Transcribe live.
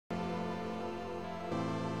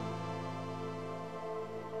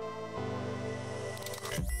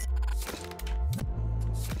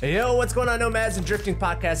Hey, yo, what's going on, Nomads and Drifting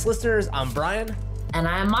Podcast listeners? I'm Brian. And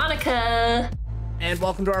I'm Monica. And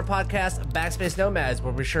welcome to our podcast, Backspace Nomads,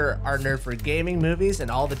 where we share our nerd for gaming, movies, and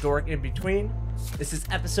all the dork in between. This is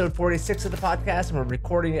episode 46 of the podcast, and we're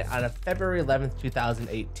recording it on February 11th,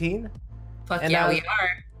 2018. Fuck and yeah, we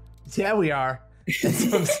are. Yeah, we are.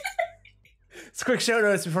 It's a quick show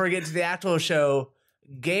notes before we get to the actual show.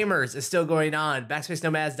 Gamers is still going on.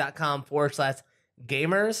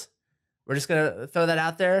 BackSpaceNomads.com/gamers. We're just going to throw that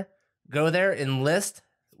out there. Go there, enlist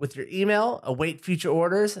with your email, await future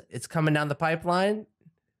orders. It's coming down the pipeline.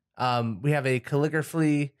 We have a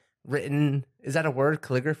calligraphy written. Is that a word?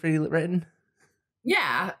 Calligraphy written?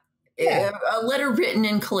 Yeah. A letter written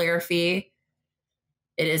in calligraphy.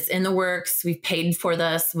 It is in the works. We've paid for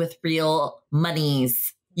this with real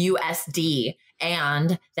monies, USD.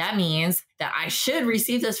 And that means that I should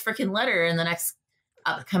receive this freaking letter in the next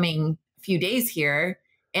upcoming few days here.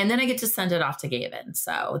 And then I get to send it off to Gavin.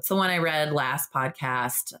 So it's the one I read last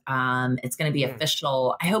podcast. It's going to be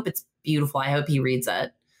official. I hope it's beautiful. I hope he reads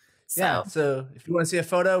it. So if you want to see a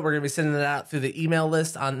photo, we're going to be sending it out through the email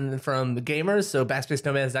list from the gamers. So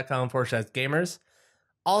backspacenomads.com/gamers.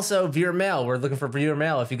 Also, viewer mail. We're looking for viewer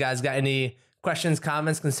mail. If you guys got any questions,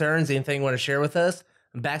 comments, concerns, anything you want to share with us,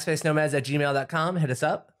 backspacenomads@gmail.com. Hit us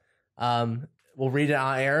up. We'll read it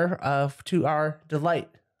on air to our delight,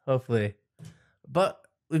 hopefully. But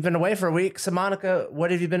we've been away for a week. So, Monica, what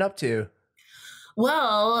have you been up to?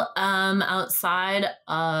 Well, outside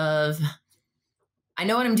of, I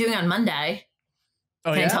know what I'm doing on Monday.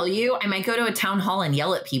 Oh, Can I tell you? I might go to a town hall and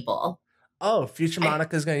yell at people. Oh, future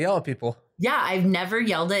Monica's going to yell at people. Yeah, I've never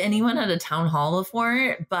yelled at anyone at a town hall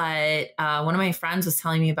before, but one of my friends was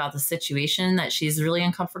telling me about the situation that she's really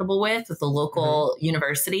uncomfortable with the local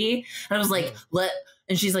university. And I was like,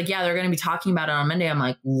 and she's like, yeah, they're going to be talking about it on Monday. I'm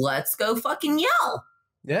like, let's go fucking yell.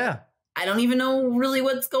 Yeah. I don't even know really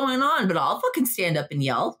what's going on, but I'll fucking stand up and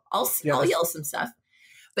yell. I'll yell some stuff.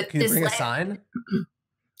 But can you bring a sign?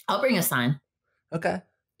 I'll bring a sign. Okay.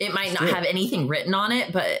 It might not have anything written on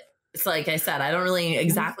it, but it's like I said, I don't really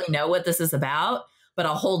exactly know what this is about, but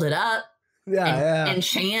I'll hold it up and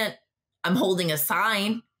chant, I'm holding a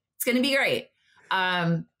sign. It's going to be great.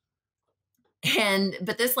 But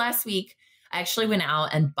this last week, I actually went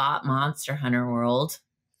out and bought Monster Hunter World.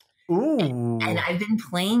 Ooh. And I've been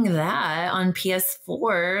playing that on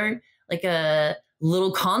PS4, like a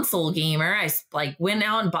little console gamer. I went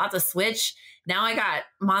out and bought the Switch. Now I got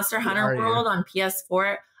Monster Hunter World on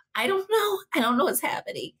PS4. I don't know what's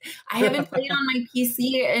happening. I haven't played on my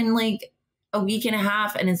PC in like a week and a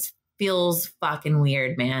half, and it feels fucking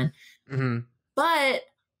weird, man. Mm-hmm. But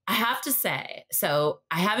I have to say, so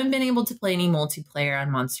I haven't been able to play any multiplayer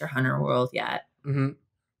on Monster Hunter World yet. Mm-hmm.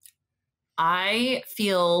 I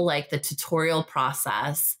feel like the tutorial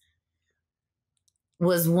process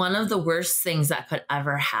was one of the worst things that could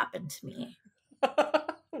ever happen to me.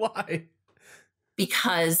 Why?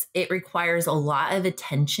 Because it requires a lot of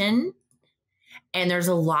attention and there's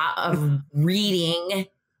a lot of reading.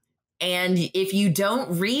 And if you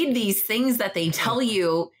don't read these things that they tell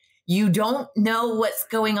you, you don't know what's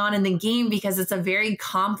going on in the game because it's a very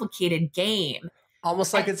complicated game.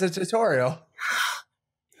 Almost like it's a tutorial.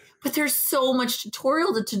 But there's so much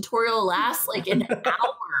tutorial. The tutorial lasts like an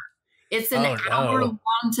hour. It's an hour-long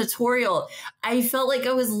tutorial. I felt like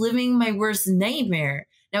I was living my worst nightmare.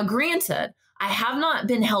 Now, granted, I have not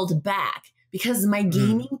been held back because my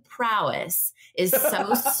gaming prowess is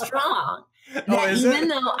so strong that even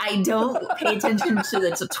though I don't pay attention to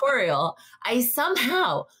the tutorial, I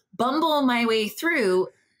somehow bumble my way through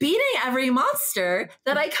beating every monster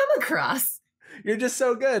that I come across. You're just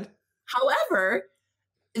so good. However,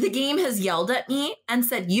 the game has yelled at me and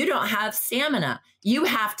said, you don't have stamina. You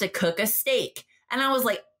have to cook a steak. And I was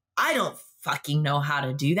like, I don't fucking know how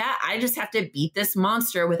to do that. I just have to beat this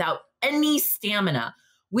monster without any stamina,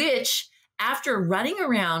 which after running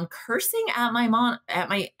around cursing at my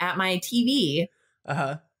TV,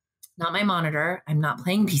 not my monitor. I'm not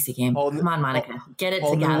playing PC game. Come on, Monica, get it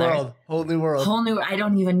together. Whole new world. I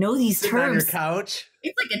don't even know these terms. On your couch.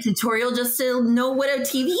 It's like a tutorial just to know what a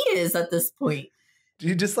TV is at this point. Do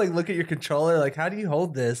you just like look at your controller? Like, how do you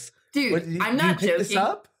hold this? Dude, I'm not joking. This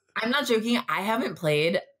up? I'm not joking. I haven't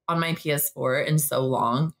played on my PS4 in so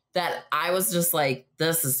long that I was just like,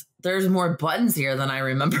 there's more buttons here than I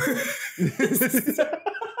remember.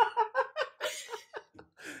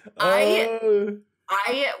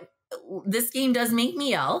 This game does make me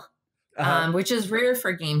yell, which is rare for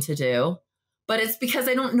a game to do, but it's because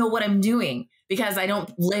I don't know what I'm doing because I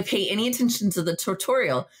don't pay any attention to the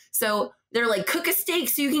tutorial. So they're like, cook a steak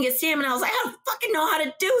so you can get stamina. I was like, I don't fucking know how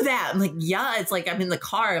to do that. I'm like, yeah, it's like I'm in the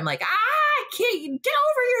car. I'm like, I can't you get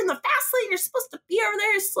over here in the fast lane? You're supposed to be over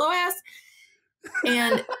there, slow ass.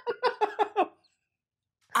 And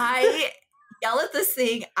I yell at this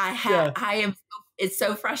thing. It's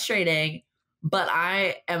so frustrating, but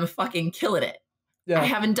I am fucking killing it. I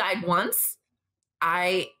haven't died once.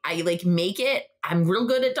 I like make it. I'm real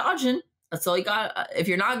good at dodging. That's all you got. If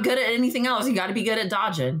you're not good at anything else, you got to be good at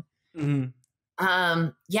dodging.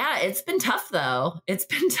 Yeah, it's been tough though. It's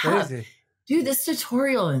been tough. Crazy. Dude, this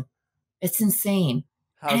tutorial, it's insane.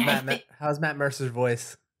 How's Matt Mercer's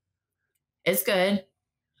voice? It's good.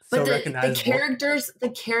 But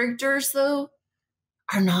the characters though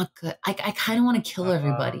are not good. I kind of want to kill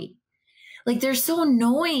everybody. Like they're so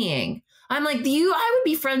annoying. I'm like, I would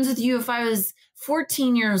be friends with you if I was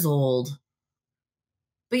 14 years old.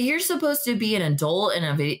 But you're supposed to be an adult in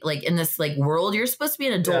in this like world. You're supposed to be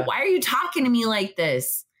an adult. Yeah. Why are you talking to me like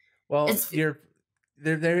this? Well, they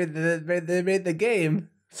made the game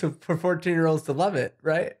so for 14-year-olds to love it,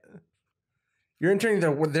 right? You're entering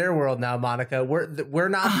their world now, Monica. We're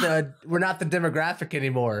not the demographic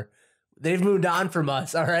anymore. They've moved on from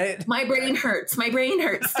us. All right. My brain hurts.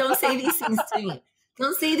 Don't say these things to me.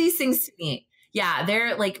 Don't say these things to me. Yeah,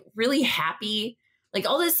 they're like really happy. Like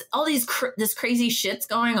this crazy shit's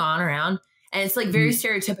going on around, and it's like very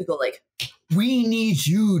stereotypical. Like, we need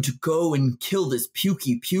you to go and kill this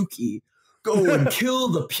pukey. Go and kill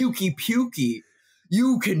the pukey.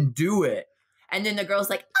 You can do it. And then the girl's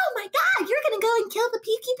like, oh my God, you're going to go and kill the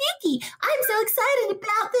pukey. I'm so excited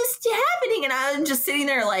about this happening. And I'm just sitting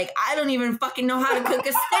there like, I don't even fucking know how to cook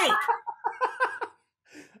a steak.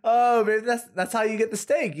 Oh, maybe that's how you get the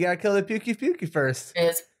steak. You got to kill the pukey first.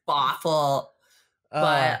 It's awful.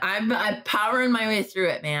 But I'm powering my way through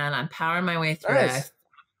it, man. I'm powering my way through it.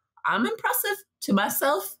 I'm impressive to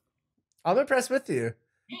myself. I'm impressed with you.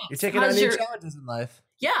 Thanks. You're taking on new challenges in life.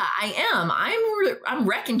 Yeah, I am. I'm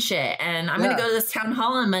wrecking shit, and I'm gonna go to this town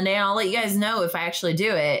hall on Monday. And I'll let you guys know if I actually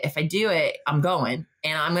do it. If I do it, I'm going,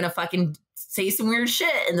 and I'm gonna fucking say some weird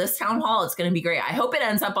shit in this town hall. It's gonna be great. I hope it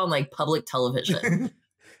ends up on like public television.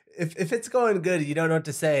 If it's going good, you don't know what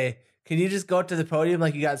to say. Can you just go up to the podium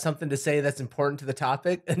like you got something to say that's important to the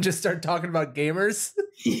topic and just start talking about gamers?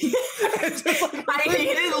 I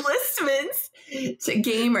needed enlistments to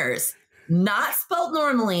gamers. Not spelled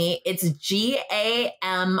normally. It's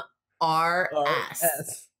GAMRS.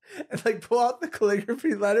 And like pull out the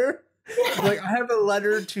calligraphy letter. Like, I have a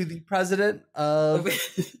letter to the president of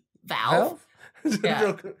Valve.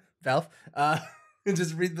 Yeah. Valve. And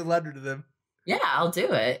just read the letter to them. Yeah, I'll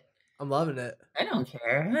do it. I'm loving it. I don't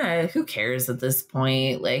care. Who cares at this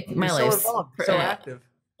point? Like, my life's so active.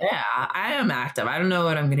 Yeah, I am active. I don't know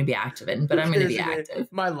what I'm going to be active in, but I'm going to be active.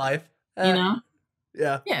 My life. You know?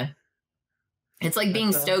 Yeah. Yeah. It's like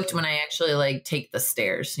being stoked when I actually like take the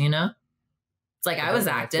stairs, you know? It's like I was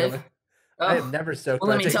active. I am never stoked. Well,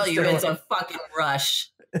 let me tell you, it's a fucking rush.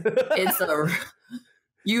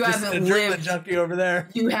 You haven't lived, junkie over there.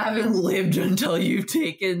 You haven't lived until you've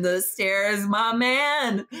taken the stairs, my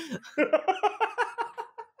man.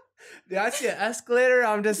 Yeah, I see an escalator.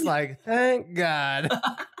 I'm just like, thank God.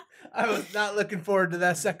 I was not looking forward to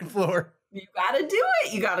that second floor. You got to do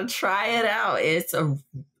it. You got to try it out. It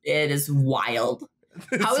is wild.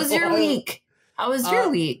 How was your week? How was your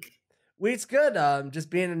week? Week's good.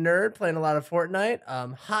 Just being a nerd, playing a lot of Fortnite.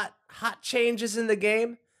 Hot changes in the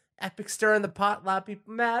game. Epic stir in the pot, a lot of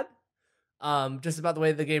people mad. Just about the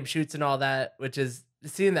way the game shoots and all that, which is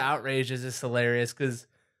seeing the outrage is just hilarious because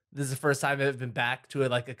this is the first time I've been back to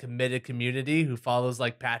a committed community who follows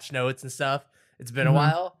like patch notes and stuff. It's been a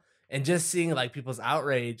while, and just seeing like people's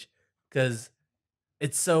outrage because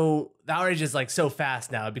the outrage is like so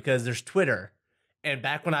fast now because there's Twitter, and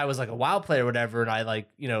back when I was like a WoW player or whatever, and I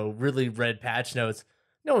really read patch notes,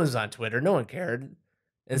 no one was on Twitter, no one cared.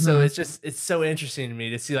 And so it's so interesting to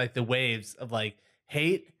me to see like the waves of like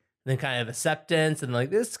hate and then kind of acceptance and like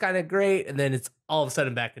this is kind of great. And then it's all of a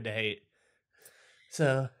sudden back into hate.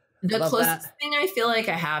 So the closest thing I feel like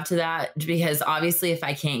I have to that, because obviously if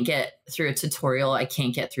I can't get through a tutorial, I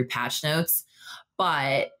can't get through patch notes,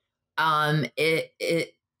 but I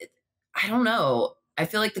don't know. I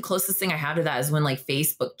feel like the closest thing I have to that is when like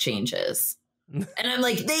Facebook changes. And I'm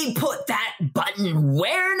like, they put that button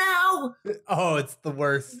where now? Oh, it's the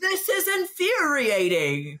worst. This is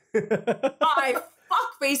infuriating.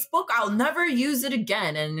 Fuck Facebook. I'll never use it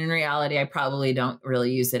again. And in reality, I probably don't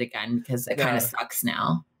really use it again because it kind of sucks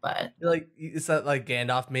now. But it's that like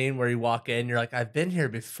Gandalf meme where you walk in, you're like, I've been here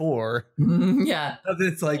before. Yeah.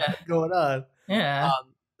 It's like going on. Yeah.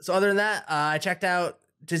 So other than that, I checked out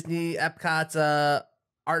Disney Epcot's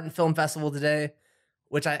Art and Film Festival today,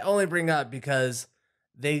 which I only bring up because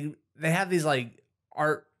they have these like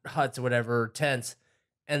art huts or whatever, tents.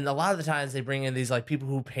 And a lot of the times they bring in these like people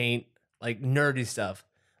who paint like nerdy stuff,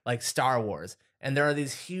 like Star Wars. And there are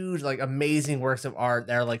these huge, like amazing works of art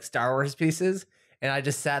that are like Star Wars pieces. And I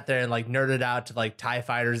just sat there and like nerded out to like TIE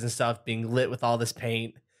fighters and stuff being lit with all this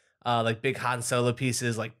paint, like big Han Solo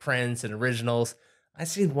pieces, like prints and originals. I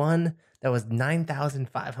seen one that was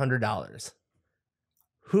 $9,500.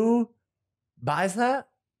 Who buys that?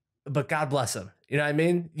 But God bless him. You know what I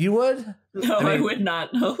mean? You would? No, I would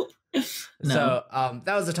not. No. No. So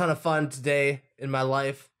that was a ton of fun today in my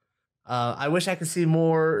life. I wish I could see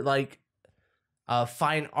more like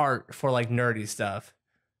fine art for like nerdy stuff.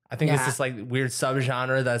 I think it's this like weird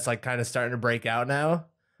subgenre that's like kind of starting to break out now,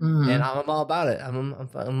 and I'm all about it.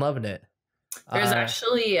 I'm loving it. There's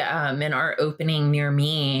actually an art opening near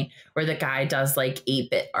me where the guy does like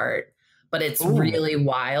 8-bit art, but it's really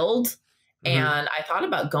wild. And I thought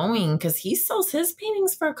about going because he sells his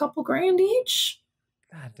paintings for a couple grand each.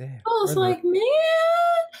 God damn! I was like, man,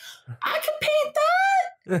 I could paint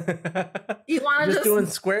that. You want to just doing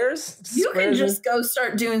squares? You can just go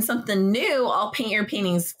start doing something new. I'll paint your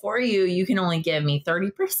paintings for you. You can only give me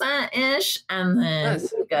 30% ish, and then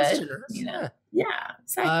we're good. You know? Yeah,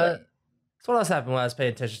 exactly. So what else happened when I was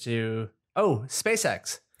paying attention to? Oh,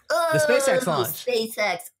 SpaceX. The SpaceX launch.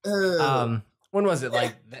 SpaceX. When was it?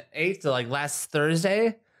 Like the 8th, or like last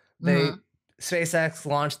Thursday? SpaceX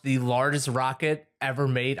launched the largest rocket ever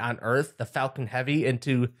made on Earth, the Falcon Heavy,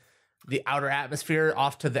 into the outer atmosphere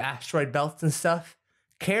off to the asteroid belts and stuff,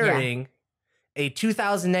 carrying a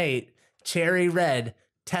 2008 cherry red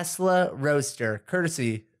Tesla Roadster,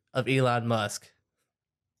 courtesy of Elon Musk.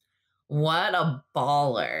 What a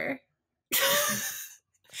baller.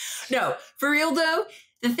 No, for real though,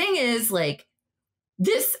 the thing is, like,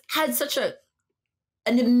 this had such an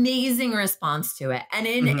amazing response to it, and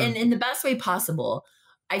in the best way possible.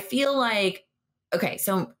 I feel like, okay,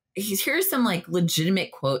 so here's some like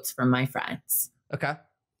legitimate quotes from my friends. Okay.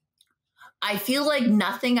 I feel like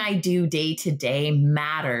nothing I do day to day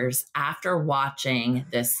matters after watching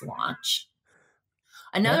this launch.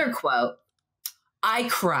 Another quote, I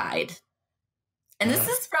cried. And this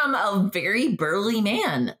is from a very burly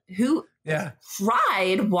man who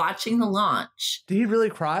cried watching the launch. Did he really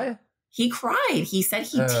cry? He cried. He said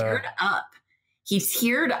he teared up. He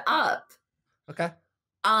teared up. Okay.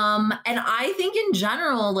 And I think in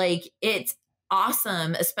general, like, it's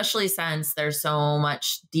awesome, especially since there's so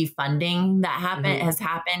much defunding that has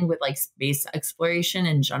happened with like space exploration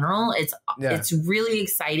in general. It's really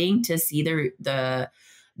exciting to see the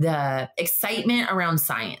excitement around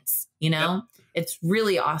science, you know? It's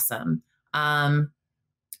really awesome.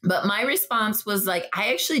 But my response was like,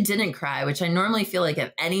 I actually didn't cry, which I normally feel like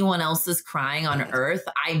if anyone else is crying on Earth,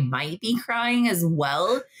 I might be crying as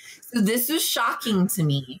well. So this was shocking to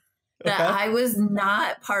me that I was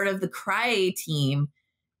not part of the cry team.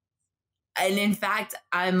 And in fact,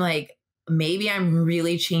 I'm like, maybe I'm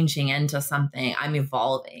really changing into something. I'm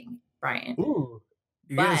evolving, Brian. Ooh,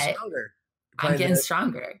 you're getting stronger. I'm getting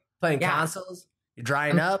stronger. Playing consoles. You're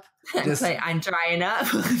drying up. I'm drying up.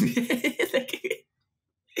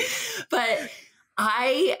 But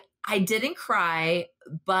I didn't cry,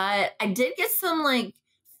 but I did get some like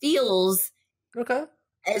feels. Okay.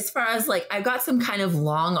 As far as like, I've got some kind of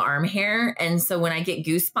long arm hair. And so when I get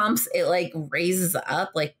goosebumps, it like raises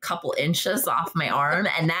up like a couple inches off my arm.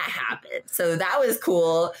 And that happened. So that was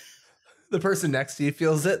cool. The person next to you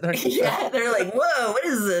feels it. They're like, whoa, what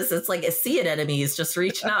is this? It's like a sea anemones just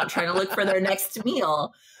reaching out, trying to look for their next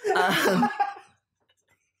meal.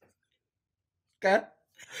 Okay.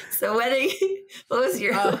 So how did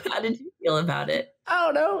you feel about it? I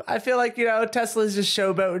don't know. I feel like, Tesla's just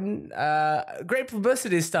showboating. Great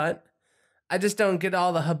publicity stunt. I just don't get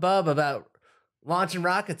all the hubbub about launching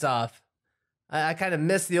rockets off. I kind of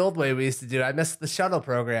miss the old way we used to do. I miss the shuttle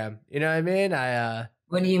program. You know what I mean?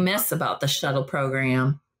 What do you miss about the shuttle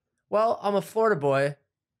program? Well, I'm a Florida boy,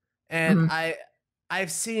 and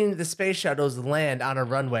I've seen the space shuttles land on a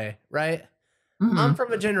runway, right? I'm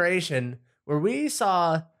from a generation where we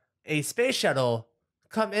saw a space shuttle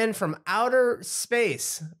come in from outer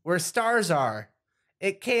space where stars are.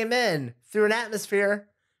 It came in through an atmosphere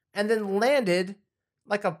and then landed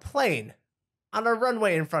like a plane on a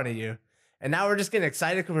runway in front of you. And now we're just getting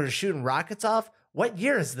excited because we're shooting rockets off. What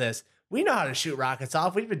year is this? We know how to shoot rockets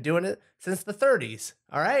off. We've been doing it since the 30s.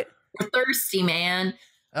 All right. We're thirsty, man.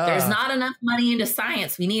 There's not enough money into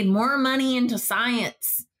science. We need more money into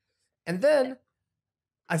science. And then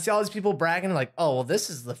I see all these people bragging like, oh, well, this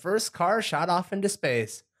is the first car shot off into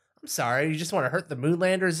space. I'm sorry. You just want to hurt the moon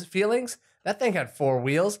lander's feelings? That thing had 4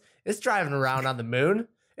 wheels. It's driving around on the moon.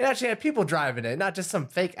 It actually had people driving it, not just some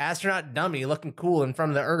fake astronaut dummy looking cool in front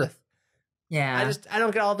of the Earth. Yeah. I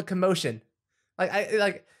don't get all the commotion.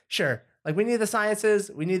 Sure, like we need the sciences,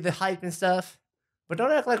 we need the hype and stuff, but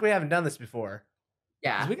don't act like we haven't done this before.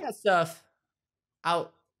 Yeah. 'Cause we got stuff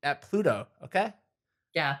out at Pluto, okay?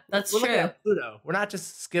 Yeah, that's We're true. looking at Pluto. We're not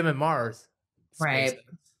just skimming Mars. Right.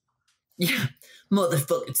 Yeah.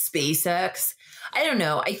 Motherfucking SpaceX. I don't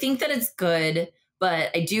know. I think that it's good, but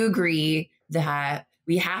I do agree that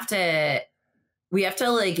we have to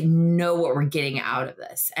like know what we're getting out of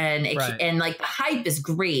this. And and like the hype is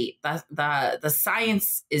great. The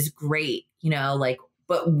science is great, you know, like,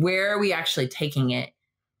 but where are we actually taking it?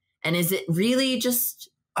 And is it really just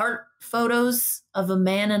art photos of a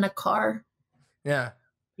man in a car? Yeah.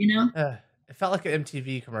 You know? It felt like an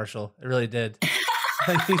MTV commercial. It really did.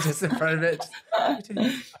 Like he's just in front of it.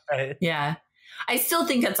 Right. Yeah. I still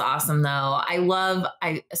think it's awesome though.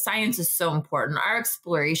 Science is so important. Our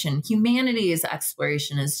exploration, humanity's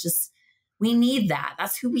exploration is just, we need that.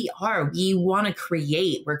 That's who we are. We want to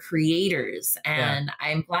create. We're creators. And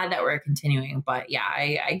I'm glad that we're continuing. But yeah,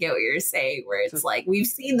 I get what you're saying, where it's like, we've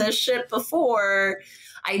seen this shit before.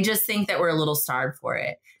 I just think that we're a little starved for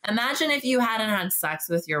it. Imagine if you hadn't had sex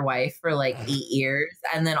with your wife for like 8 years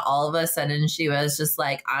and then all of a sudden she was just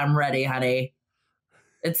like, I'm ready, honey.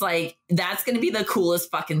 It's like, that's going to be the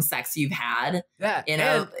coolest fucking sex you've had. Yeah. You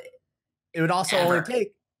know, it would also only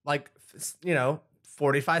take like,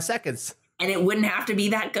 45 seconds. And it wouldn't have to be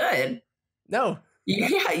that good. No.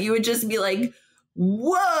 Yeah. You would just be like,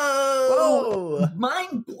 whoa.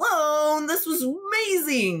 Mind blown. This was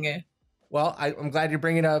amazing. Well, I'm glad you're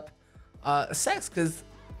bringing up sex, because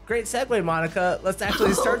great segue, Monica. Let's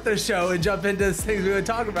actually start the show and jump into things we would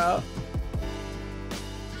talk about.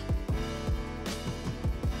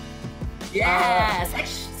 Yeah,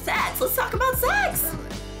 sex. Let's talk about sex.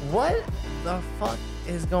 What the fuck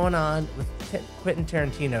is going on with Quentin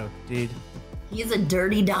Tarantino, dude? He's a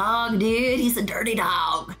dirty dog, dude. He's a dirty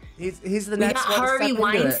dog. He's the next one. We got Harvey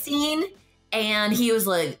Weinstein, and he was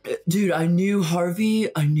like, dude, I knew Harvey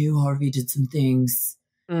did some things.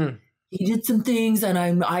 He did some things,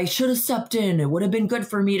 and I should have stepped in. It would have been good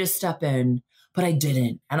for me to step in, but I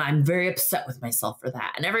didn't. And I'm very upset with myself for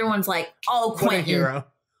that. And everyone's like, oh, Quentin. What a hero.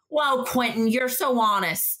 Wow, Quentin, you're so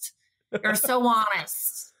honest. You're so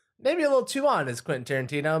honest. Maybe a little too honest, Quentin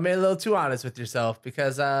Tarantino. Maybe a little too honest with yourself,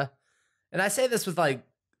 because, and I say this with like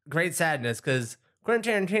great sadness, because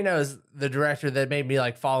Quentin Tarantino is the director that made me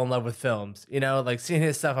like fall in love with films. You know, like seeing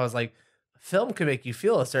his stuff, I was like, film can make you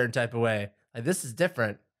feel a certain type of way. Like, this is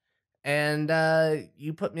different. And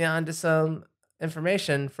you put me on to some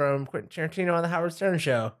information from Quentin Tarantino on the Howard Stern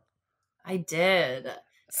show. I did.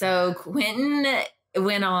 So Quentin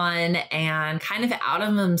went on and kind of out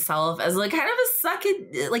of himself as like kind of a suck.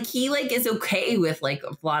 Like he like is okay with like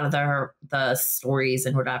a lot of the stories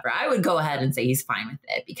and whatever. I would go ahead and say he's fine with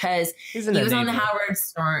it, because he was on the Howard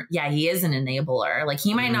Stern. Yeah, he is an enabler. Like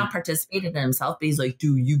he might not participate in it himself, but he's like,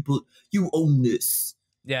 dude, you own this.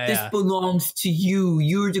 Yeah, this belongs to you.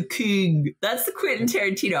 You're the king. That's the Quentin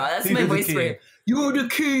Tarantino. That's my voice for it. You're the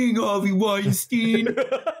king, Harvey Weinstein. You're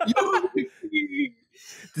the king.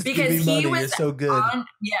 Because he was so good.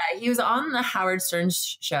 He was on the Howard Stern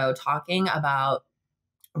show talking about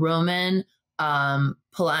Roman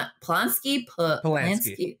Polanski.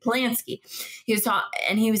 He was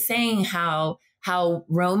and he was saying how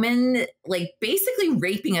Roman like basically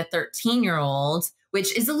raping a 13-year-old,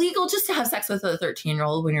 which is illegal just to have sex with a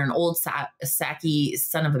 13-year-old when you're an old sacky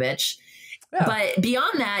son of a bitch. Yeah. But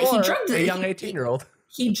beyond that, he drugged a young 18-year-old.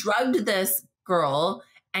 He drugged this girl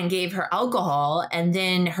and gave her alcohol, and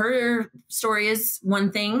then her story is one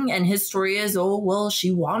thing and his story is, oh, well, she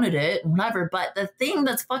wanted it, whatever. But the thing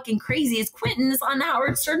that's fucking crazy is Quentin is on the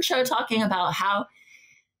Howard Stern show talking about how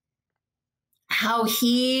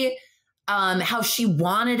she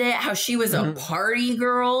wanted it, how she was a party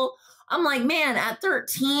girl. I'm like, man, at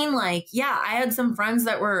 13, like, yeah, I had some friends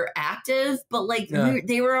that were active, but like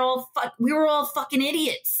we were all fucking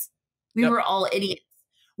idiots. We were all idiots.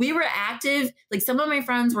 We were active. Like some of my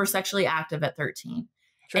friends were sexually active at 13.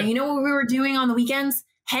 Sure. And you know what we were doing on the weekends?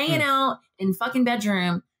 Hanging out in fucking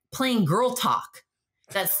bedroom, playing girl talk.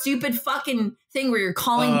 That stupid fucking thing where you're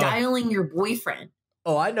dialing your boyfriend.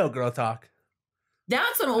 Oh, I know girl talk.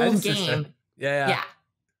 That's an old game. Yeah.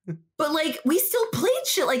 But like, we still played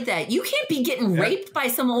shit like that. You can't be getting raped by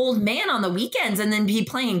some old man on the weekends and then be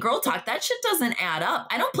playing girl talk. That shit doesn't add up.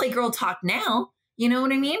 I don't play girl talk now. You know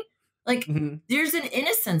what I mean? Like, there's an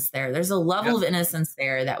innocence there. There's a level of innocence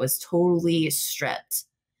there that was totally stripped.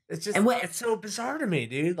 It's just, it's so bizarre to me,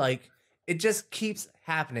 dude. Like, it just keeps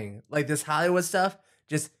happening. Like, this Hollywood stuff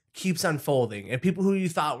just keeps unfolding, and people who you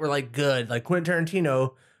thought were like good, like Quentin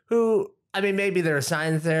Tarantino, who, I mean, maybe there are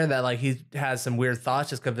signs there that like he has some weird thoughts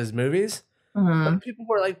just because of his movies. Mm-hmm. But people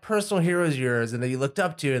who are like personal heroes of yours and that you looked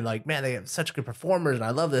up to and like, man, they have such good performers and I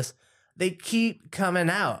love this. They keep coming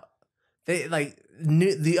out. They like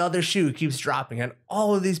the other shoe keeps dropping on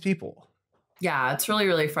all of these people. Yeah, it's really,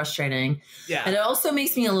 really frustrating. Yeah. And it also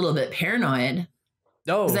makes me a little bit paranoid.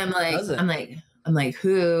 No, because I'm like,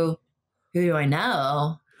 who do I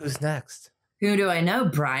know? Who's next? Who do I know,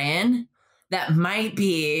 Brian? That might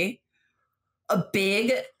be a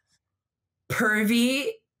big, pervy,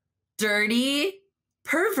 dirty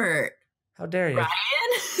pervert. How dare you? Brian?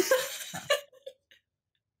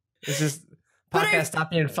 This is podcast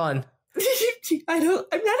stop being fun. I'm not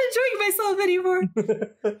enjoying myself anymore.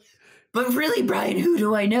 But really, Brian, who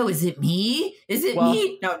do I know? Is it me? Is it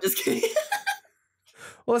me? No, I'm just kidding.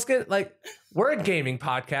 Well, let's get like, we're a gaming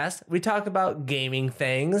podcast. We talk about gaming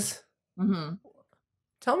things. Mm-hmm.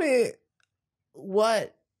 Tell me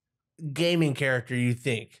what gaming character you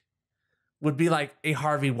think would be like a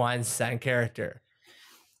Harvey Weinstein character.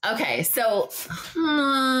 Okay, so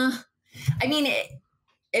I mean,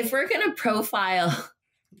 if we're gonna profile,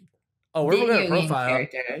 we're gonna profile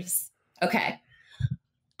characters. Okay,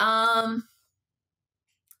 Harvey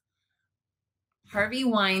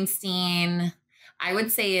Weinstein, I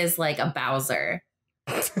would say, is like a Bowser.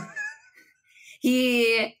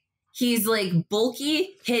 He's like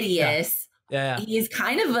bulky, hideous. Yeah. He's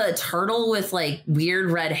kind of a turtle with like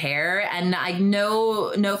weird red hair. And I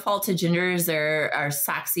know, no fault to genders, there are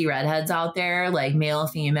sexy redheads out there, like male,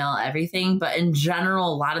 female, everything. But in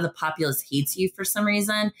general, a lot of the populace hates you for some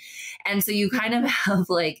reason. And so you kind of have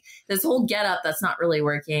like this whole getup that's not really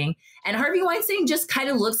working. And Harvey Weinstein just kind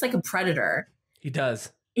of looks like a predator. He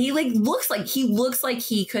does. He looks like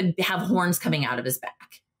he could have horns coming out of his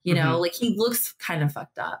back. You know, like he looks kind of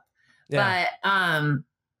fucked up. Yeah. But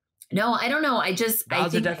no, I don't know. Bowser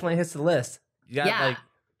think definitely hits the list. You got like,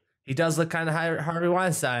 he does look kind of Harvey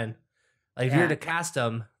Weinstein. Like if you were to cast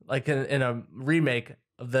him like in a remake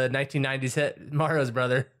of the 1990s hit Mario's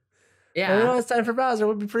Brother. Yeah. Harvey Weinstein for Bowser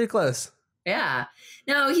would be pretty close. Yeah.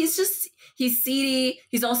 No, he's seedy.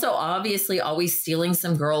 He's also obviously always stealing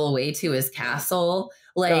some girl away to his castle.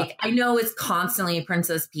 Like, I know it's constantly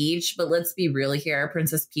Princess Peach, but let's be real here.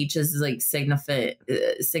 Princess Peach is like signifying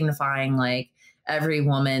like every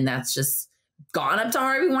woman that's just gone up to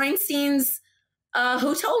Harvey Weinstein's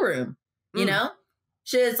hotel room. You know,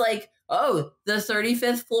 she's like, oh, the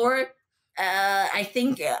 35th floor. I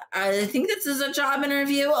think this is a job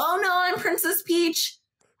interview. Oh no, I'm Princess Peach.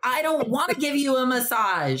 I don't want to give you a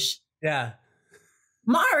massage. Yeah.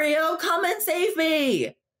 Mario, come and save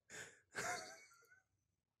me.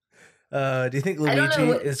 Do you think Luigi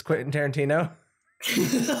is Quentin Tarantino?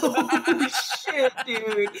 Oh shit,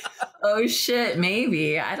 dude. Oh shit,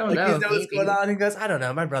 maybe. I don't know. He knows what's going on. He goes, I don't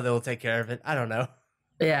know. My brother will take care of it. I don't know.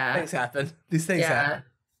 Yeah. Things happen. These things happen.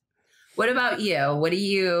 What about you? What do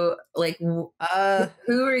you like? Who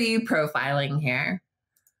are you profiling here?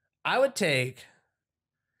 I would take,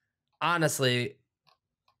 honestly,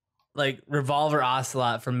 like Revolver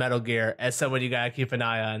Ocelot from Metal Gear as someone you gotta keep an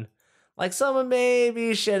eye on. Like someone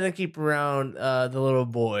maybe shouldn't keep around the little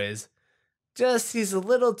boys. Just he's a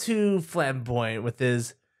little too flamboyant with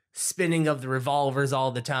his spinning of the revolvers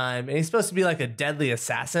all the time. And he's supposed to be like a deadly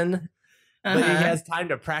assassin. But he has time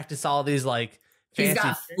to practice all these like fancy He's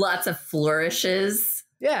got lots of flourishes.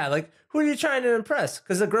 Yeah, like who are you trying to impress?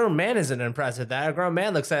 Because a grown man isn't impressed with that. A grown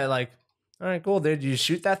man looks at it like, all right, cool. Did you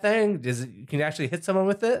shoot that thing? Can you actually hit someone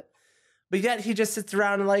with it? But yet he just sits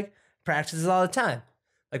around and like practices all the time.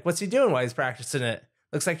 Like, what's he doing while he's practicing it?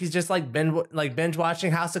 Looks like he's just like binge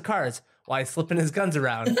watching House of Cards while he's flipping his guns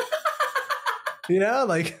around. You know,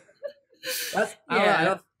 like that's,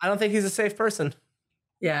 I don't think he's a safe person.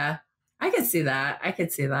 Yeah, I could see that.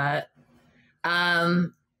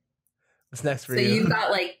 What's next for you? So you've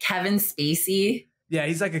got like Kevin Spacey. Yeah,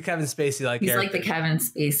 he's like a Kevin Spacey like. He's character. like the Kevin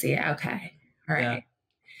Spacey. Okay, all right. Yeah.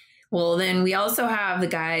 Well, then we also have the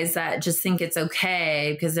guys that just think it's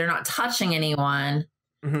okay because they're not touching anyone.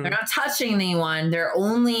 Mm-hmm. They're not touching anyone. They're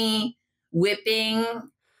only whipping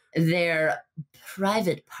their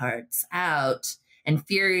private parts out and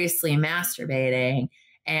furiously masturbating.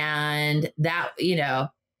 And that, you know,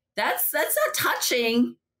 that's not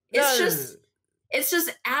touching. It's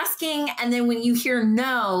just asking. And then when you hear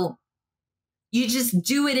no, you just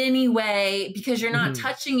do it anyway because you're not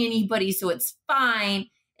touching anybody. So it's fine.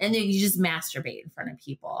 And then you just masturbate in front of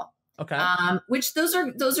people. Okay. Which those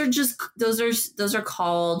are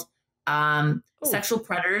called sexual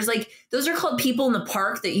predators. Like those are called people in the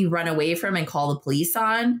park that you run away from and call the police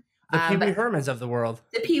on. The Pee Wee Hermans of the world.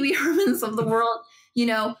 The Pee Wee Hermans of the world. You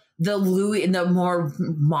know, the Louis, the more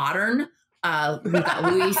modern, we've got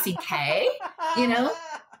Louis C.K., you know?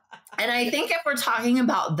 And I think if we're talking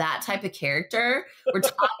about that type of character, we're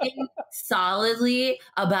talking solidly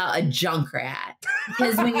about a Junkrat.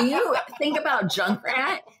 Because when you think about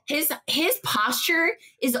Junkrat, his posture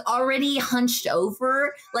is already hunched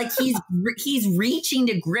over, like he's reaching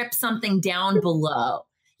to grip something down below.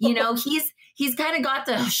 You know, he's kind of got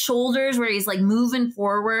the shoulders where he's like moving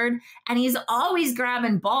forward, and he's always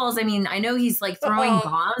grabbing balls. I mean, I know he's like throwing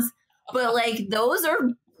bombs, but like those are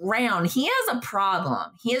round. He has a problem.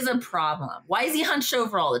 Why is he hunched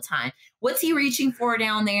over all the time? What's he reaching for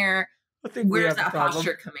down there? Where's that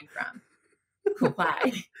posture coming from?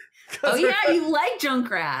 Why? Oh yeah, you like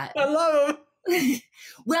Junkrat. I love him.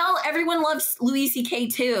 Well, everyone loves Louis C.K.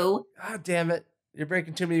 too. God damn it. You're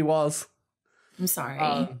breaking too many walls. I'm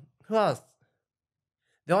sorry. Who else?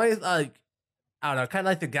 The only, like, I don't know, kind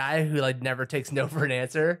of like the guy who, like, never takes no for an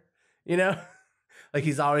answer, you know? Like,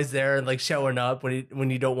 he's always there and, like, showing up when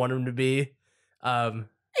you don't want him to be.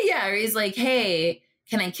 Yeah, or he's like, hey,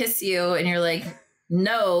 can I kiss you? And you're like,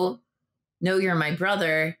 no, you're my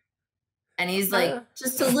brother. And he's like,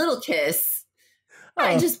 just a little kiss.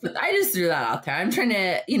 I just threw that out there. I'm trying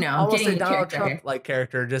to, you know, almost a Donald Trump like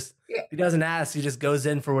character. Just he doesn't ask, he just goes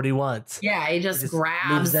in for what he wants. Yeah, he just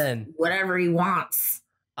grabs whatever he wants.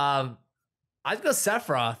 I'd go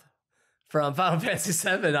Sephiroth from Final Fantasy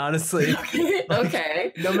VII, honestly.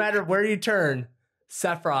 Okay. No matter where you turn,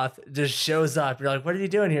 Sephiroth just shows up. You're like, what are you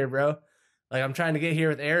doing here, bro? Like, I'm trying to get here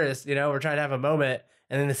with Aerith, you know, we're trying to have a moment.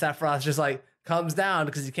 And then the Sephiroth just like comes down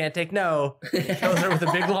because he can't take no. He kills her with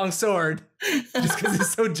a big long sword just because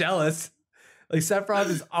he's so jealous. Like, Sephiroth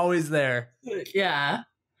is always there. Yeah.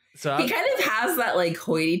 So he kind of has that like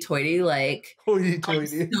hoity-toity, like,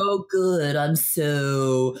 hoity-toity. I'm so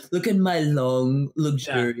good. Look at my long,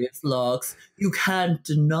 luxurious locks. You can't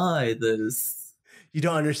deny this. You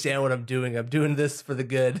don't understand what I'm doing. I'm doing this for the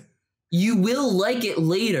good. You will like it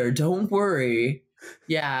later. Don't worry.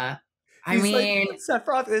 Yeah. I mean, like,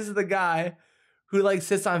 Sephiroth is the guy who like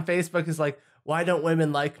sits on Facebook is like, why don't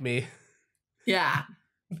women like me? Yeah.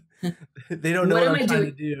 They don't know what I'm trying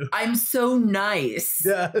to do. I'm so nice.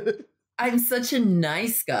 Yeah. I'm such a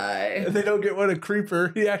nice guy. They don't get what a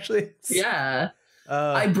creeper he actually is. Yeah.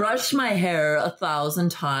 I brush my hair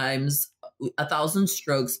 1,000 times, 1,000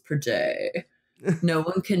 strokes per day. No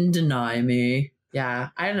one can deny me. Yeah.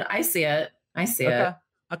 I see it.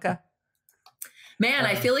 Okay. Man,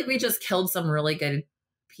 I feel like we just killed some really good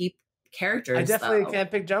characters. I definitely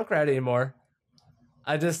can't pick Junkrat anymore.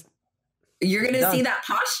 You're going to see that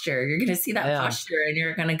posture. You're going to see that posture and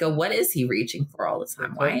you're going to go, what is he reaching for all the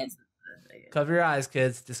time? Why is it? Cover your eyes,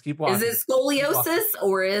 kids. Just keep walking. Is it scoliosis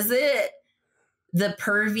or is it the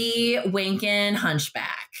pervy wankin'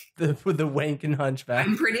 hunchback? The wankin' hunchback.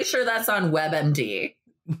 I'm pretty sure that's on WebMD.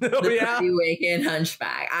 Pervy wankin'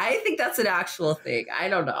 hunchback. I think that's an actual thing. I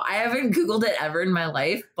don't know. I haven't Googled it ever in my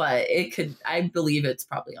life, but I believe it's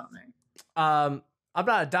probably on there. I'm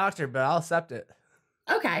not a doctor, but I'll accept it.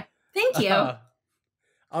 Okay. Thank you. I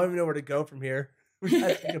don't even know where to go from here. We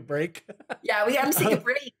gotta take a break. Yeah, we gotta take a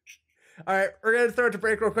break. All right, we're gonna throw it to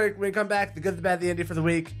break real quick. When we come back, the good, the bad, the indie for the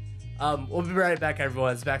week. We'll be right back,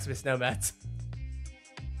 everyone. It's Backspace Nomads.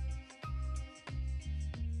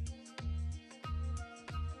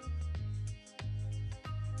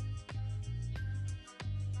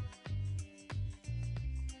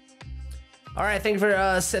 All right, thank you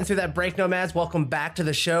for sitting through that break, Nomads. Welcome back to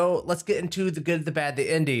the show. Let's get into the good, the bad, the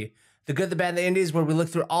indie. The good, the bad, the indie is where we look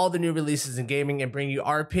through all the new releases in gaming and bring you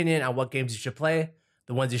our opinion on what games you should play,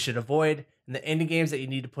 the ones you should avoid, and the indie games that you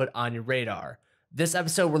need to put on your radar. This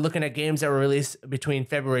episode, we're looking at games that were released between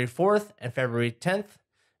February 4th and February 10th.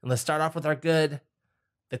 And let's start off with our good,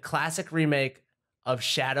 the classic remake of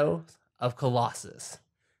Shadow of Colossus.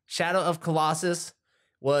 Shadow of Colossus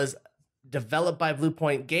was developed by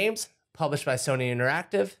Bluepoint Games, published by Sony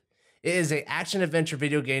Interactive. It is an action-adventure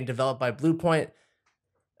video game developed by Bluepoint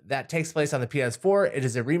that takes place on the PS4. It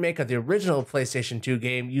is a remake of the original PlayStation 2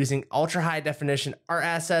 game using ultra-high-definition art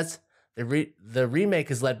assets. The remake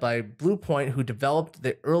is led by Bluepoint, who developed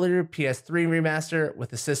the earlier PS3 remaster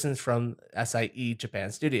with assistance from SIE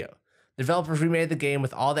Japan Studio. The developers remade the game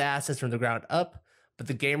with all the assets from the ground up, but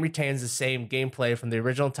the game retains the same gameplay from the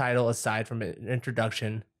original title aside from an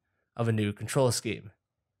introduction of a new control scheme.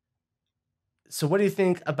 So what do you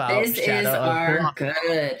think about this? Is our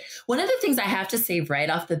good. One of the things I have to say right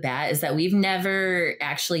off the bat is that we've never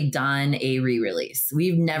actually done a re-release.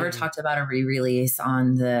 We've never talked about a re-release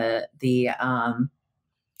on the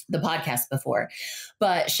the podcast before,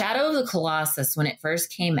 but Shadow of the Colossus, when it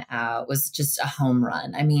first came out, was just a home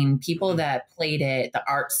run. I mean, people that played it, the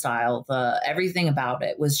art style, the everything about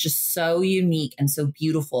it was just so unique and so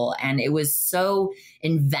beautiful. And it was so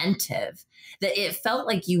inventive that it felt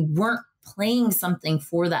like you weren't playing something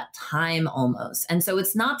for that time almost. And so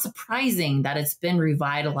it's not surprising that it's been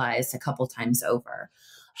revitalized a couple times over.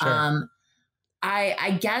 Sure.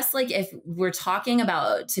 I guess like if we're talking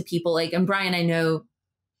about to people like, and Brian, I know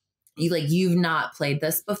you've not played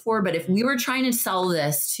this before, but if we were trying to sell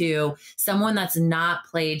this to someone that's not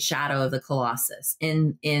played Shadow of the Colossus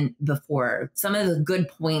in before, some of the good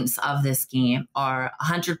points of this game are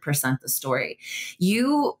 100% the story.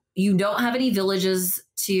 You don't have any villages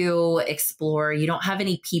to explore. You don't have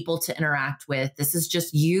any people to interact with. This is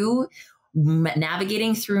just you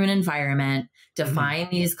navigating through an environment to find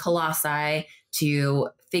these colossi, to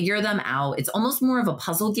figure them out. It's almost more of a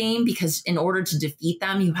puzzle game because in order to defeat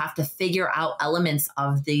them, you have to figure out elements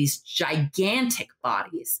of these gigantic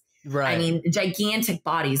bodies. Right. I mean, gigantic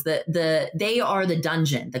bodies. They are the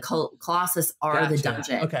dungeon. The Colossus are the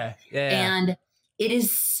dungeon. Okay. Yeah. And it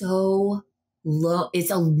is so low. It's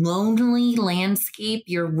a lonely landscape.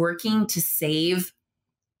 You're working to save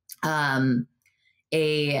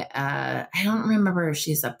I don't remember if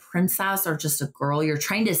she's a princess or just a girl. You're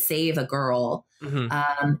trying to save a girl.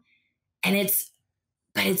 And it's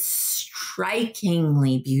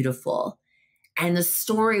strikingly beautiful. And the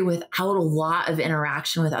story without a lot of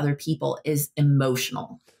interaction with other people is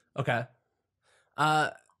emotional. Okay.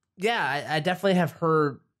 Yeah, I definitely have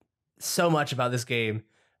heard so much about this game.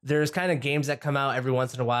 There's kind of games that come out every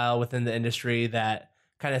once in a while within the industry that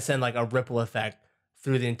kind of send like a ripple effect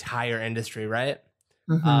through the entire industry, right?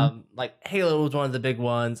 Like Halo was one of the big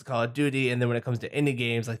ones, Call of Duty, and then when it comes to indie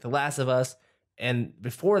games like The Last of Us, and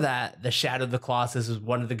before that, the Shadow of the Colossus was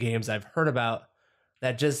one of the games I've heard about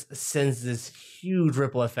that just sends this huge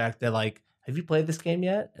ripple effect that like, have you played this game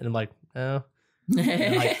yet? And I'm like, no.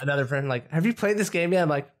 And like another friend like, have you played this game yet? I'm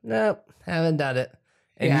like, nope, haven't done it.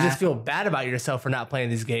 And you just feel bad about yourself for not playing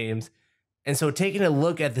these games. And so taking a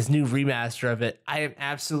look at this new remaster of it, I am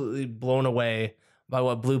absolutely blown away by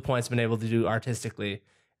what Blue Point's been able to do artistically.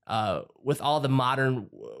 With all the modern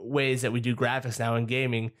ways that we do graphics now in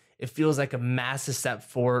gaming, it feels like a massive step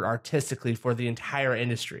forward artistically for the entire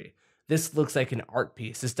industry. This looks like an art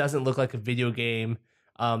piece. This doesn't look like a video game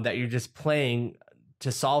that you're just playing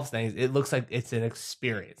to solve things. It looks like it's an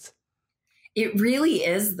experience. It really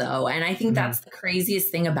is, though. And I think that's the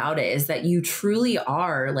craziest thing about it is that you truly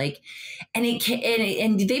are like, and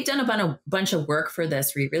they've done a bunch of work for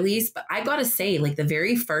this re-release, but I got to say, like the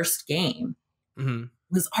very first game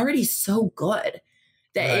was already so good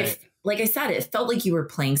that if, like I said, it felt like you were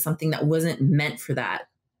playing something that wasn't meant for that.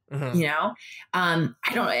 You know,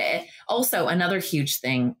 also another huge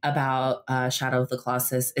thing about Shadow of the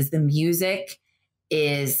Colossus is the music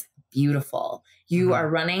is beautiful. You are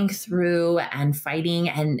running through and fighting,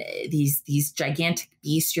 and these gigantic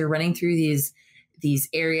beasts. You're running through these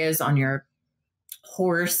areas on your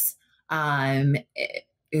horse, who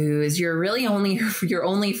is your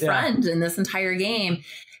only friend in this entire game,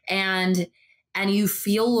 and you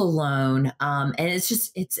feel alone. And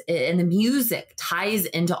and the music ties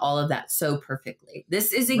into all of that so perfectly.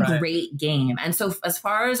 This is a great game, and so as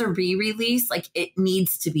far as a re-release, like it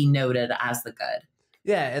needs to be noted as the good.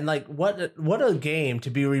 Yeah, and like what a game to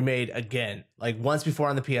be remade again. Like once before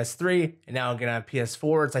on the PS3 and now again on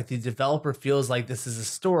PS4. It's like the developer feels like this is a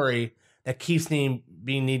story that keeps being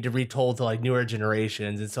need to retold to like newer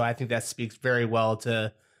generations. And so I think that speaks very well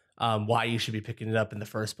to why you should be picking it up in the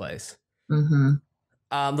first place.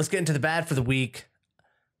 Let's get into the bad for the week.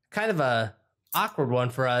 Kind of a awkward one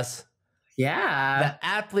for us. Yeah.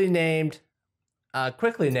 The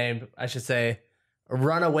quickly named, I should say,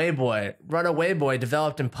 Runaway Boy. Runaway Boy,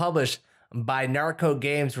 developed and published by Narco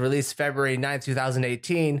Games, released February 9th,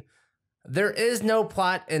 2018. There is no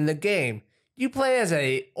plot in the game. You play as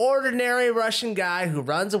an ordinary Russian guy who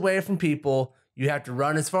runs away from people. You have to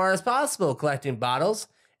run as far as possible collecting bottles.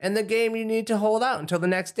 In the game, you need to hold out until the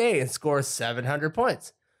next day and score 700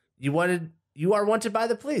 points. You are wanted by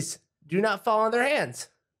the police. Do not fall on their hands.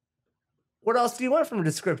 What else do you want from a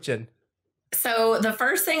description? So the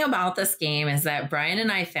first thing about this game is that Brian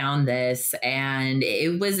and I found this, and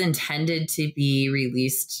it was intended to be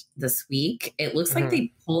released this week. It looks like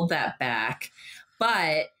they pulled that back,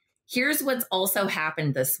 but here's what's also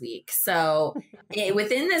happened this week. So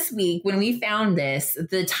within this week, when we found this,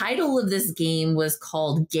 the title of this game was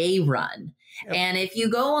called Gay Run. Yep. And if you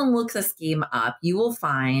go and look this game up, you will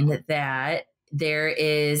find that there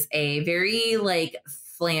is a very like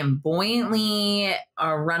flamboyantly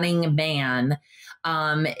running man.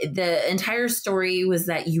 The entire story was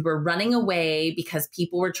that you were running away because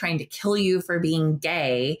people were trying to kill you for being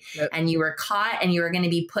gay, and you were caught and you were going to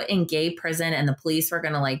be put in gay prison, and the police were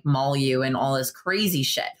going to like maul you and all this crazy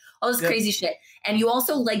shit. And you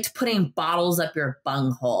also liked putting bottles up your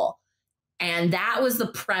bunghole. And that was the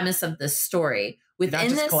premise of this story.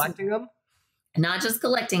 Collecting them? Not just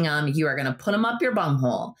collecting them, you are going to put them up your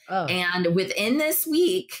bunghole. Oh. And within this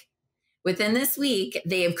week,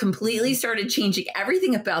 they have completely started changing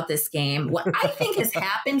everything about this game. What I think has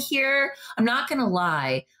happened here, I'm not going to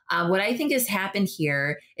lie. What I think has happened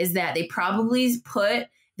here is that they probably put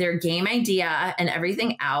their game idea and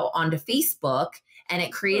everything out onto Facebook, and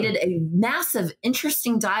it created a massive,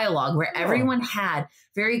 interesting dialogue where everyone had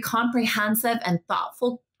very comprehensive and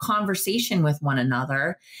thoughtful conversation with one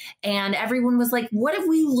another. And everyone was like, what have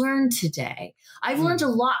we learned today? I've learned a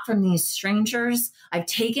lot from these strangers. I've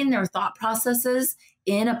taken their thought processes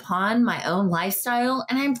in upon my own lifestyle,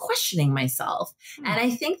 and I'm questioning myself. And I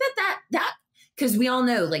think that because we all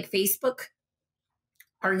know, like, Facebook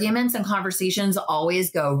arguments and conversations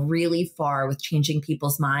always go really far with changing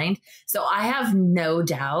people's mind. So I have no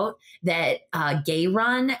doubt that Gay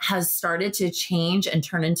Run has started to change and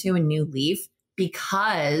turn into a new leaf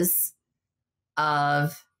because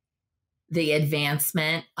of the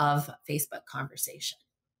advancement of Facebook conversation.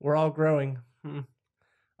 We're all growing.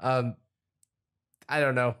 I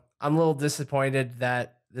don't know. I'm a little disappointed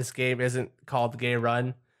that this game isn't called Gay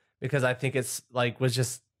Run, because I think it's like was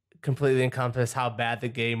just completely encompassed how bad the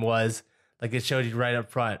game was. Like, it showed you right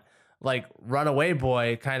up front. Like, Runaway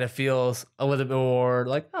Boy kind of feels a little bit more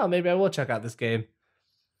like, oh, maybe I will check out this game.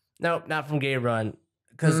 Nope, not from Gay Run.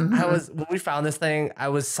 Because when we found this thing, I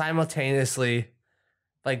was simultaneously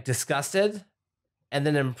like disgusted and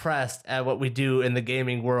then impressed at what we do in the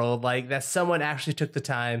gaming world. Like, that someone actually took the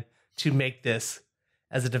time to make this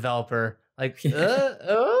as a developer. Like, I'm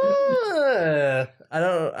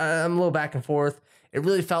a little back and forth. It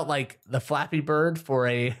really felt like the Flappy Bird for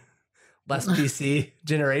a less PC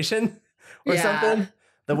generation or something.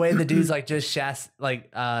 The way the dude's like just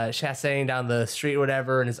chassaying down the street or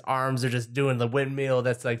whatever, and his arms are just doing the windmill.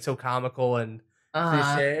 That's like so comical and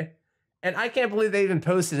cliche. And I can't believe they even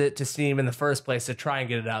posted it to Steam in the first place to try and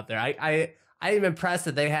get it out there. I am impressed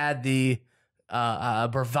that they had the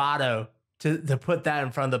bravado to put that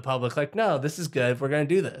in front of the public. Like, no, this is good. We're going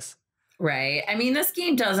to do this. Right. I mean, this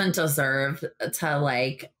game doesn't deserve to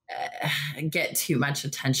like get too much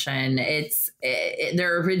attention.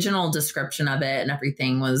 Their original description of it and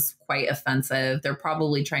everything was quite offensive. They're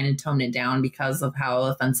probably trying to tone it down because of how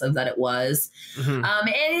offensive that it was.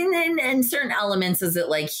 And certain elements, is it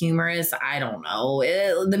like humorous? I don't know.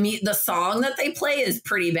 The song that they play is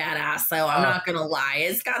pretty badass, so I'm not gonna lie.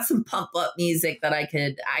 It's got some pump up music that I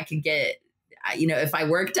could get. You know, if I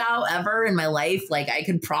worked out ever in my life, like, I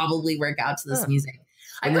could probably work out to this music.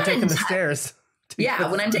 When you're taking the stairs.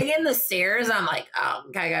 Yeah, when I'm taking the stairs, I'm like, oh,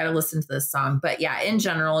 I got to listen to this song. But yeah, in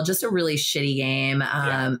general, just a really shitty game,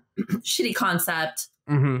 shitty concept.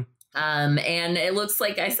 And it looks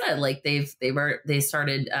like I said, like they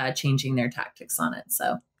started changing their tactics on it.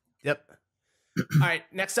 So, yep. All right,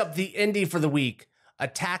 next up, the indie for the week: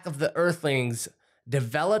 Attack of the Earthlings.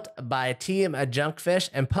 Developed by Team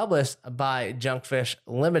Junkfish and published by Junkfish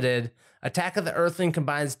Limited, Attack of the Earthling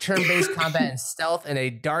combines turn-based combat and stealth in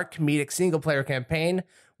a dark comedic single-player campaign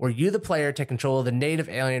where you, the player, take control of the native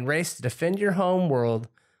alien race to defend your home world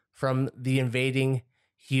from the invading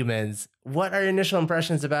humans. What are your initial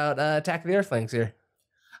impressions about Attack of the Earthlings here?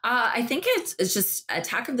 I think it's just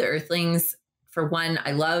Attack of the Earthlings. For one,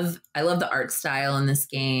 I love the art style in this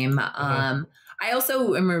game. I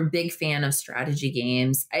also am a big fan of strategy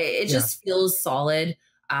games. It just feels solid.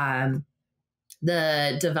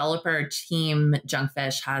 The developer Team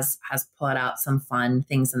Junkfish has put out some fun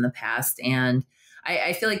things in the past, and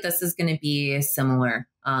I feel like this is going to be similar.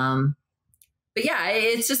 But yeah,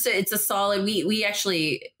 it's a solid.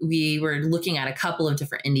 We were looking at a couple of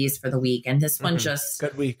different indies for the week, and this one just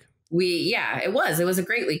good week. It was a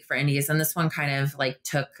great week for indies, and this one kind of like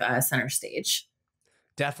took center stage.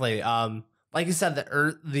 Definitely. Like you said,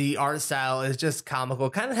 the art style is just comical.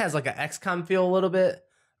 Kind of has like an XCOM feel a little bit.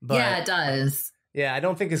 But yeah, it does. Yeah, I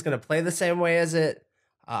don't think it's going to play the same way as it.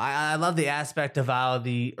 I love the aspect of how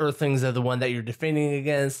the Earthlings are the one that you're defending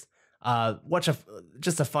against.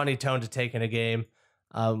 Just a funny tone to take in a game.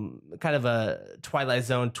 Kind of a Twilight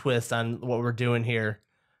Zone twist on what we're doing here.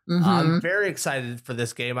 I'm very excited for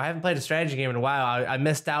this game. I haven't played a strategy game in a while. I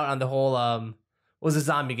missed out on the whole... what was a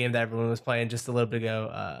zombie game that everyone was playing just a little bit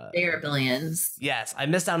ago? There are Billions. Yes, I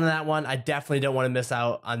missed out on that one. I definitely don't want to miss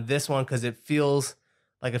out on this one because it feels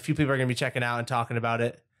like a few people are going to be checking out and talking about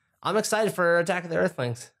it. I'm excited for Attack of the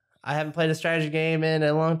Earthlings. I haven't played a strategy game in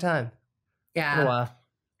a long time. Yeah. In a while.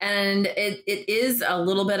 And it is a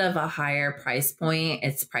little bit of a higher price point.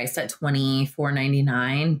 It's priced at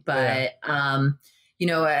 $24.99. But, you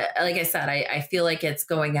know, like I said, I feel like it's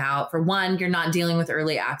going out. For one, you're not dealing with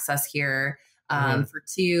early access here. For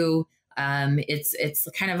two, it's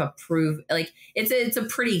kind of it's a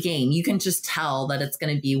pretty game. You can just tell that it's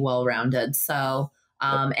going to be well-rounded. So,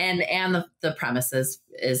 and the premise is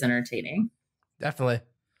entertaining. Definitely.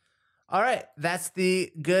 All right. That's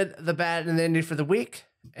the good, the bad, and the indie for the week.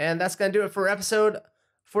 And that's going to do it for episode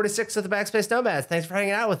 46 of the Backspace Nomads. Thanks for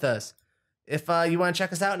hanging out with us. If you want to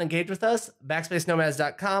check us out and engage with us,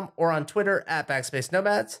 backspacenomads.com or on Twitter at Backspace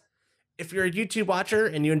Nomads. If you're a YouTube watcher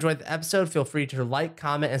and you enjoyed the episode, feel free to like,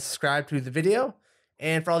 comment, and subscribe to the video.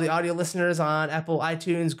 And for all the audio listeners on Apple,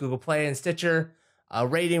 iTunes, Google Play, and Stitcher,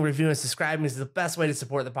 rating, review, and subscribing is the best way to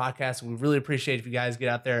support the podcast. We really appreciate if you guys get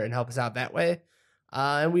out there and help us out that way.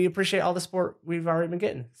 And we appreciate all the support we've already been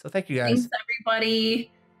getting. So thank you guys. Thanks, everybody.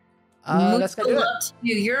 That's gonna do it. To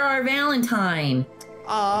you. You're our Valentine.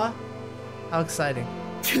 Aw, how exciting.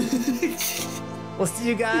 We'll see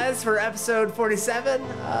you guys for episode 47.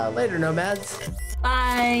 Later, Nomads.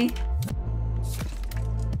 Bye.